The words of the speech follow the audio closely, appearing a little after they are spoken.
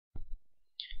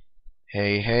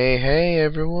Hey, hey, hey,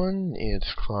 everyone!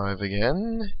 It's Clive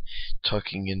again,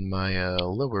 talking in my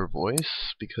lower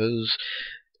voice because,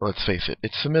 let's face it,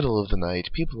 it's the middle of the night,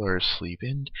 people are asleep,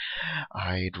 and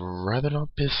I'd rather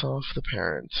not piss off the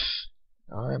parents.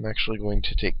 I'm actually going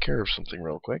to take care of something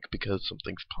real quick because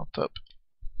something's popped up.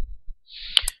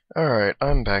 Alright,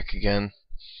 I'm back again.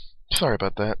 Sorry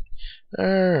about that.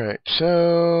 Alright,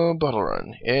 so, Bottle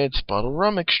Run. It's Bottle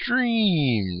Rum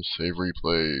Extreme! Save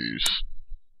replays.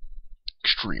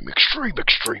 Extreme, extreme,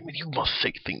 extreme, and you must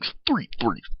say things three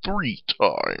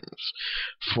times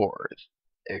for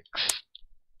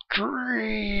extremeness.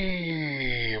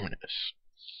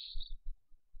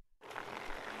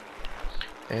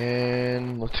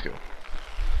 And let's go.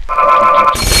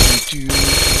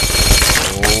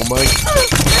 Oh my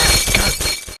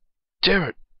god! Damn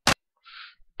it!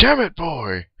 Damn it,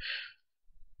 boy!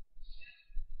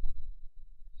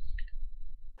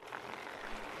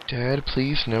 Dad,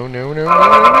 please, no, no, no, no,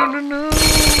 no, no, no! Dad,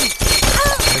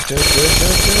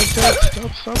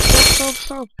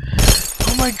 stop!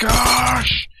 Oh my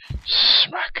gosh!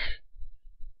 Smack!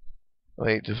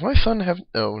 Wait, does my son have...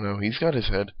 Oh, no, he's got his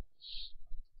head.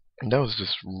 And that was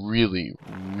just really,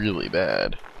 really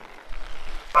bad.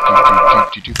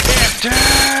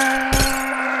 Dad!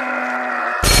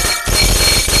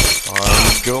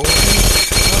 I'm going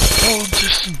the full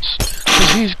distance.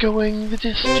 He's going the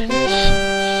distance.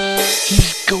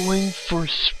 He's going for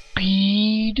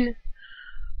speed.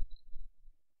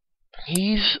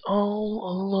 He's all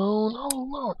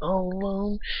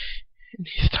alone in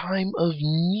his time of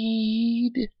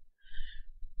need.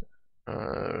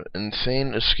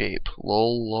 Insane escape.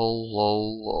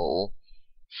 Lol.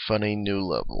 Funny new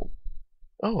level.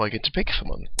 Oh, I get to pick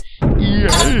someone.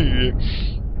 Yay!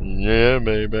 Yeah,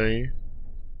 baby.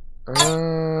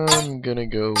 I'm gonna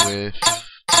go with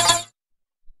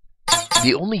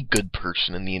the only good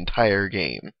person in the entire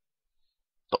game.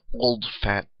 The old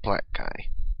fat black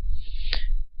guy.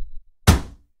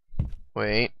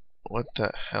 Wait, what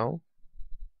the hell?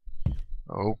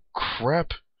 Oh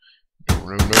crap.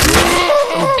 No.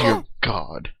 Oh dear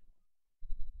God.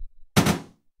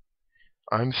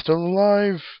 I'm still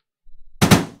alive.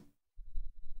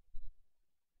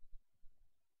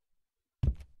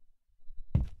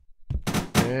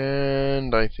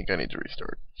 And I think I need to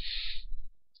restart.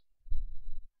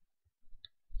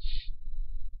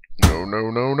 No.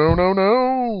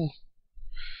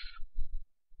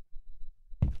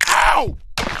 Ow!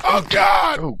 Oh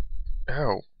God! Oh,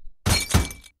 ow.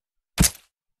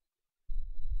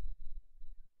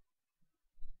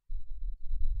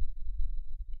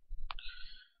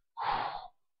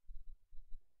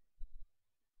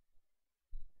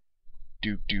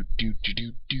 Do.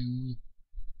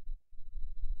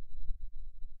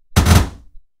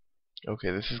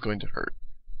 Okay, this is going to hurt.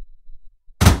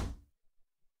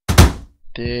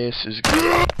 This is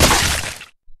good.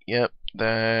 Yep,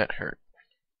 that hurt.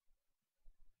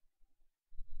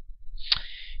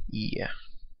 Yeah.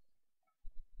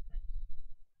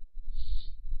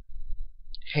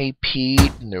 Hey,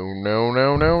 Pete. No.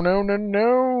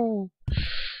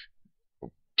 Oh,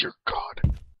 dear God.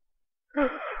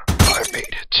 I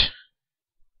made it.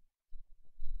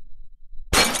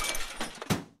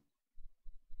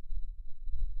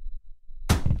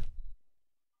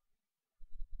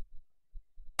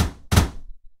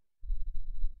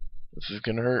 This is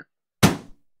gonna hurt.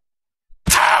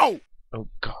 Ow! Oh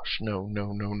gosh, no.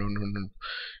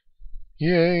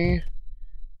 Yay!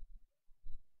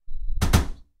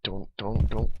 Don't.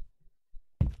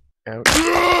 Out.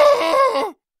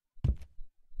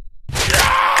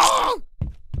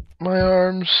 My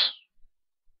arms.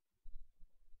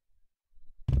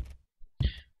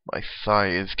 My thigh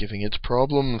is giving its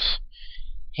problems.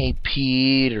 Hey,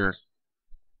 Peter.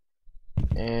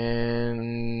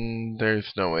 And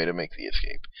there's no way to make the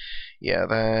escape. Yeah,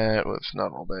 that was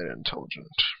not all that intelligent.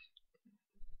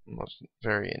 It wasn't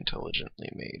very intelligently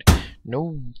made.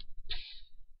 No.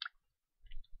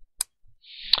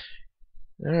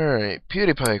 Alright,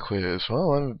 PewDie quiz.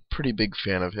 Well, I'm a pretty big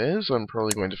fan of his. I'm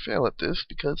probably going to fail at this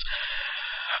because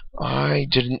I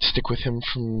didn't stick with him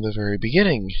from the very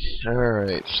beginning.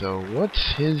 Alright, so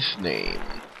what's his name?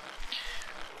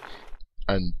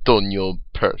 Antonio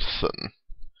Persson.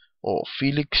 Or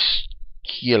Felix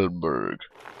Kjellberg.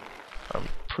 I'm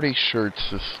pretty sure it's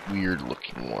this weird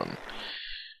looking one.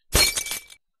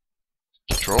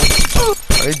 Control?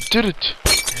 I did it!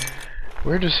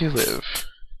 Where does he live?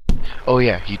 Oh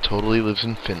yeah, he totally lives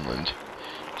in Finland.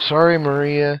 Sorry,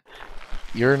 Maria.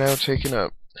 You're now taken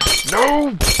up.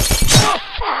 No! Oh,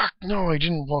 fuck! No, I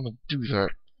didn't want to do that.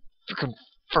 Frickin'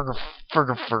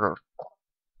 furger.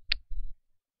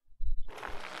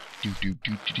 Do do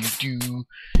do do do do.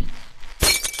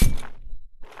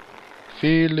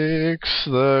 Felix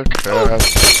the cat.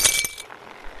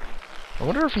 I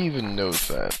wonder if he even knows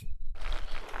that.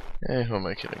 Who am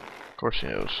I kidding? Of course he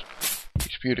knows.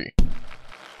 He's PewDie.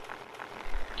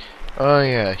 Oh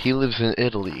yeah, he lives in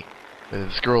Italy with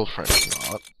his girlfriend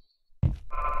a lot.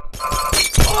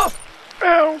 Oh!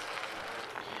 Ow!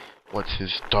 What's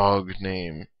his dog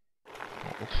name?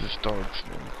 What's his dog's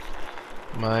name?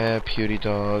 My PewDie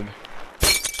dog.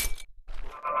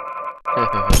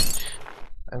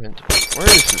 I meant, where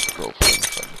is his girlfriend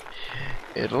from?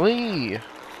 Italy!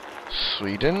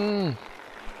 Sweden!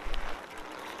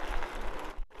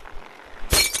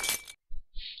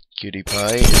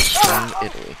 PewDiePie is from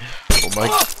Italy. Oh my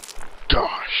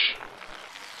gosh!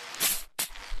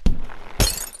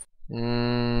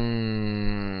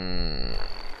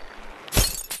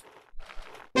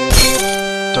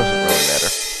 Doesn't really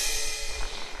matter.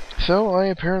 So, I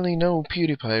apparently know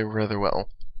PewDiePie rather well.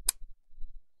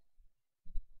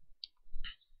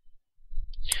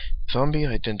 Zombie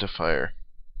identifier.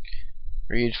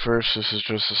 Read first, this is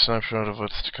just a snapshot of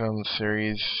what's to come. The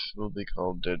series will be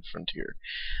called Dead Frontier.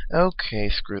 Okay,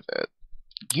 screw that.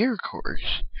 Gear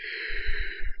course.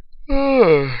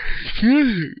 Oh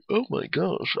my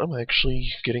gosh, I'm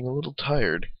actually getting a little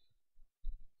tired.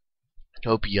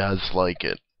 Hope Yaz like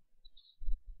it.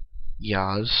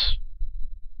 Yaz?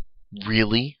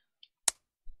 Really?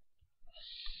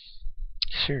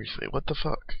 Seriously, what the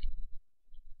fuck?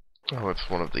 Oh, it's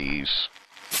one of these.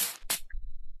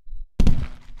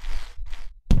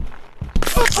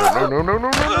 No, no, no, no, no,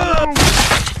 no, no!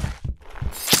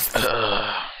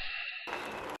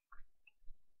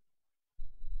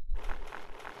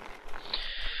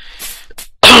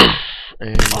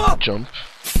 And jump.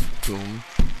 Boom.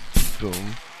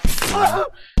 Boom. Boom.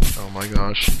 Oh my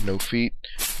gosh. No feet.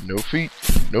 No feet.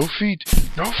 No feet.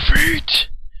 No feet!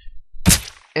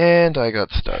 And I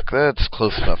got stuck. That's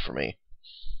close enough for me.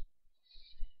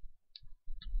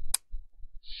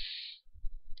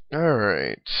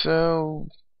 Alright, so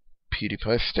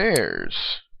PewDiePie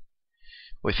stairs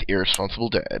with irresponsible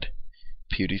dad.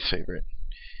 PewDie's favorite.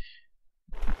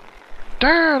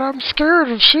 Dad, I'm scared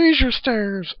of seizure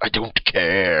stairs. I don't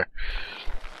care.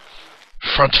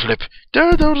 Front flip.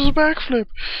 Dad, that was a back flip.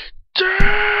 Dad!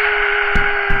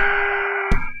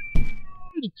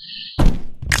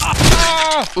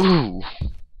 Ah! Ooh.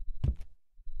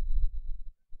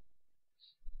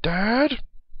 Dad?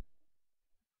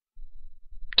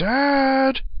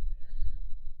 Dad?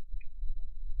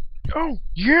 Oh,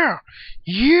 yeah!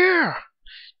 Yeah!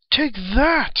 Take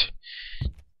that!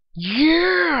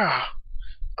 Yeah!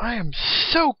 I am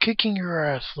so kicking your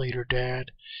ass later,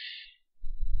 Dad.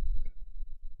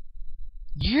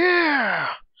 Yeah!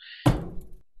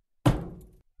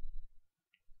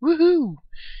 Woohoo!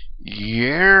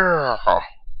 Yeah!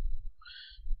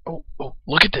 Oh,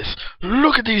 look at this!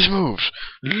 Look at these moves!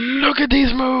 Look at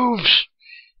these moves!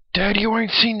 Dad, you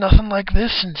ain't seen nothing like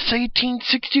this since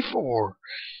 1864.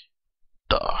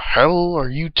 The hell are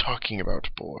you talking about,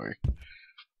 boy?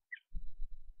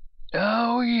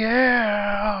 Oh,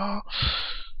 yeah!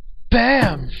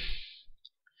 Bam!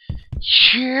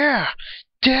 Yeah!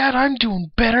 Dad, I'm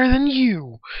doing better than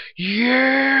you!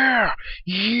 Yeah!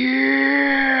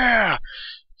 Yeah!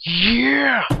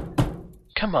 Yeah!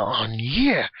 Come on,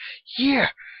 yeah! Yeah!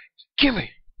 Give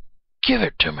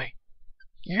it to me!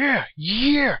 Yeah!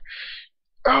 Yeah!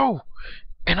 Oh!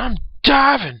 And I'm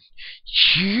diving!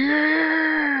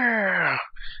 Yeah!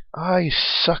 I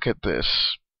suck at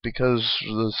this, because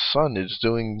the son is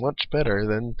doing much better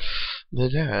than the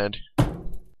dad.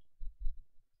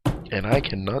 And I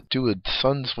cannot do a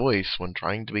son's voice when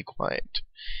trying to be quiet.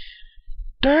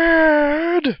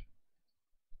 Dad!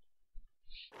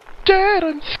 Dad,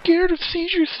 I'm scared of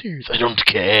seizure stairs. I don't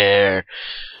care.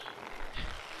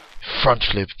 Front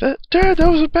flip. Dad,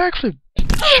 that was a back flip.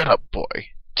 Shut up, boy.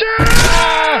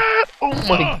 Dad! Oh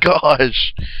my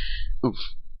gosh. Oof.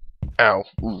 Ow.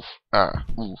 Oof. Ah.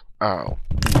 Oof. Ow.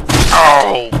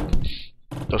 Ow!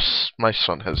 My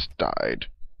son has died.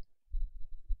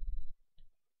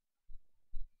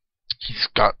 He's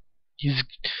got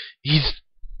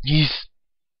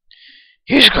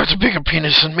a bigger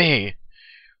penis than me.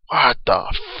 What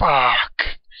the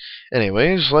fuck?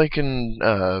 Anyways, like and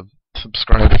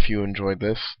subscribe if you enjoyed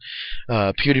this.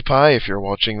 PewDiePie, if you're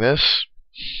watching this,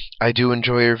 I do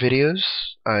enjoy your videos.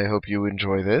 I hope you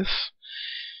enjoy this.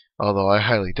 Although I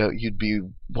highly doubt you'd be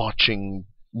watching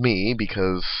me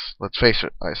because, let's face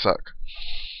it, I suck.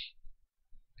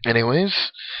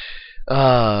 Anyways,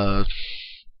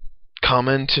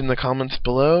 comment in the comments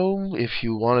below if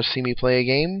you want to see me play a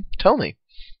game. Tell me.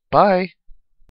 Bye.